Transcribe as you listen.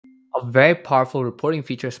A very powerful reporting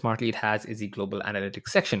feature Smartlead has is the global analytics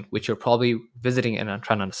section, which you're probably visiting and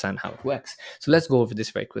trying to understand how it works. So let's go over this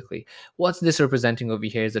very quickly. What's this representing over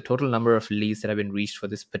here is the total number of leads that have been reached for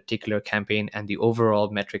this particular campaign and the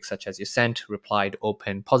overall metrics such as you sent, replied,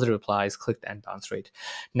 open, positive replies, clicked, and bounce rate.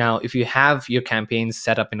 Now, if you have your campaigns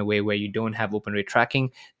set up in a way where you don't have open rate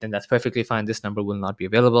tracking, then that's perfectly fine. This number will not be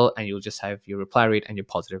available and you'll just have your reply rate and your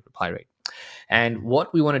positive reply rate. And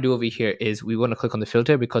what we want to do over here is we want to click on the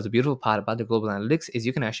filter, because the beautiful part about the global analytics is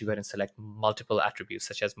you can actually go ahead and select multiple attributes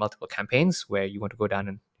such as multiple campaigns, where you want to go down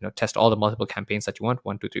and test all the multiple campaigns that you want,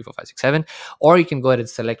 1, 2, 3, 4, 5, 6, 7, or you can go ahead and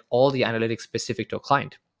select all the analytics specific to a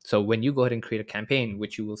client. So when you go ahead and create a campaign,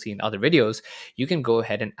 which you will see in other videos, you can go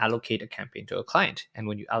ahead and allocate a campaign to a client. And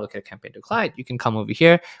when you allocate a campaign to a client, you can come over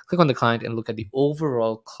here, click on the client, and look at the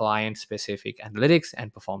overall client specific analytics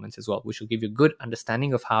and performance as well, which will give you a good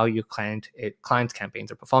understanding of how your client's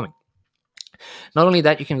campaigns are performing. Not only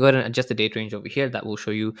that, you can go ahead and adjust the date range over here. That will show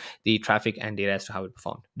you the traffic and data as to how it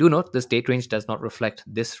performed. Do note this date range does not reflect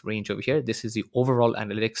this range over here. This is the overall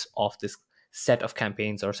analytics of this set of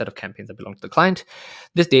campaigns or set of campaigns that belong to the client.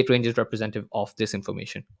 This date range is representative of this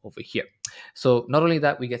information over here. So not only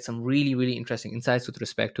that, we get some really interesting insights with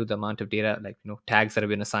respect to the amount of data, like tags that have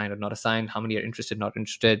been assigned or not assigned, how many are interested, not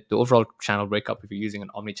interested, the overall channel breakup if you're using an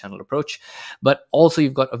omni-channel approach. But also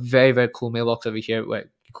you've got a very cool mailbox over here,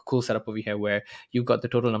 where cool setup over here where you've got the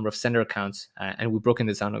total number of sender accounts, and we've broken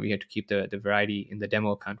this down over here to keep the variety in the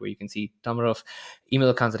demo account, where you can see number of email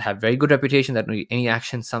accounts that have very good reputation, that don't need any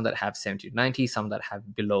action, some that have 70 to 90, some that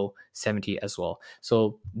have below 70 as well.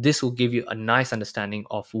 So this will give you a nice understanding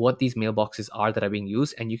of what these mailboxes are that are being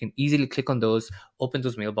used, and you can easily click on those, open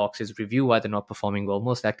those mailboxes, review why they're not performing well,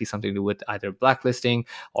 most likely something to do with either blacklisting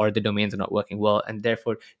or the domains are not working well, and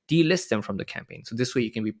therefore delist them from the campaign. So this way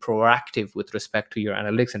you can be proactive with respect to your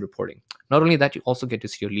analytics and reporting. Not only that, you also get to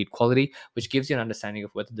see your lead quality, which gives you an understanding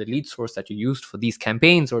of whether the lead source that you used for these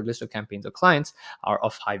campaigns or list of campaigns or clients are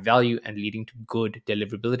of high value and leading to good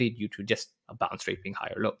deliverability due to just a bounce rate being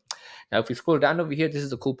high or low. Now, if we scroll down over here, this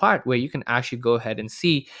is the cool part where you can actually go ahead and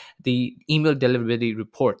see the email deliverability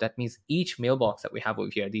report. That means each mailbox that we have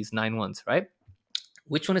over here, these 9 ones, right?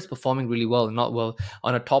 Which one is performing really well and not well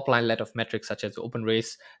on a top line let of metrics such as the open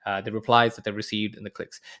rates, the replies that they've received, and the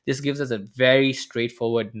clicks. This gives us a very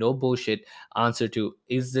straightforward, no bullshit answer to,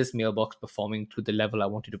 is this mailbox performing to the level I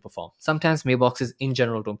want it to perform? Sometimes mailboxes in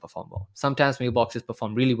general don't perform well. Sometimes mailboxes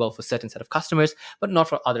perform really well for certain set of customers, but not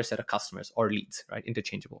for other set of customers or leads, right?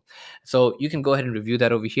 Interchangeable. So you can go ahead and review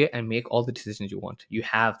that over here and make all the decisions you want. You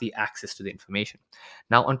have the access to the information.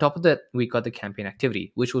 Now, on top of that, we got the campaign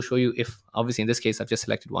activity, which will show you if, obviously in this case, I've just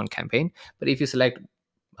selected one campaign, but if you select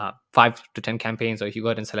 5 to 10 campaigns, or if you go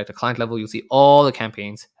ahead and select a client level, you'll see all the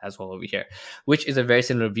campaigns as well over here, which is a very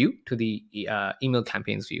similar view to the email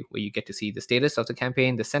campaigns view, where you get to see the status of the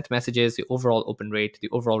campaign, the sent messages, the overall open rate, the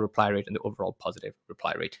overall reply rate, and the overall positive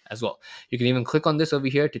reply rate as well. You can even click on this over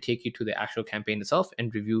here to take you to the actual campaign itself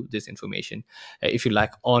and review this information if you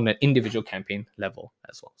like on an individual campaign level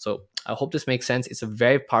as well. So I hope this makes sense. It's a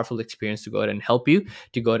very powerful experience to go ahead and help you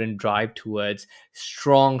to go ahead and drive towards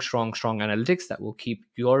strong analytics that will keep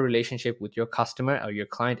your relationship with your customer or your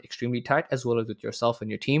client extremely tight, as well as with yourself and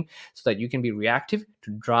your team, so that you can be reactive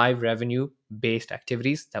to drive revenue based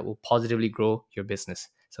activities that will positively grow your business.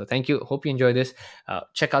 So thank you. Hope you enjoy this.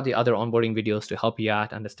 Check out the other onboarding videos to help you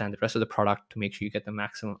out understand the rest of the product to make sure you get the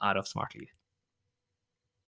maximum out of Smartlead.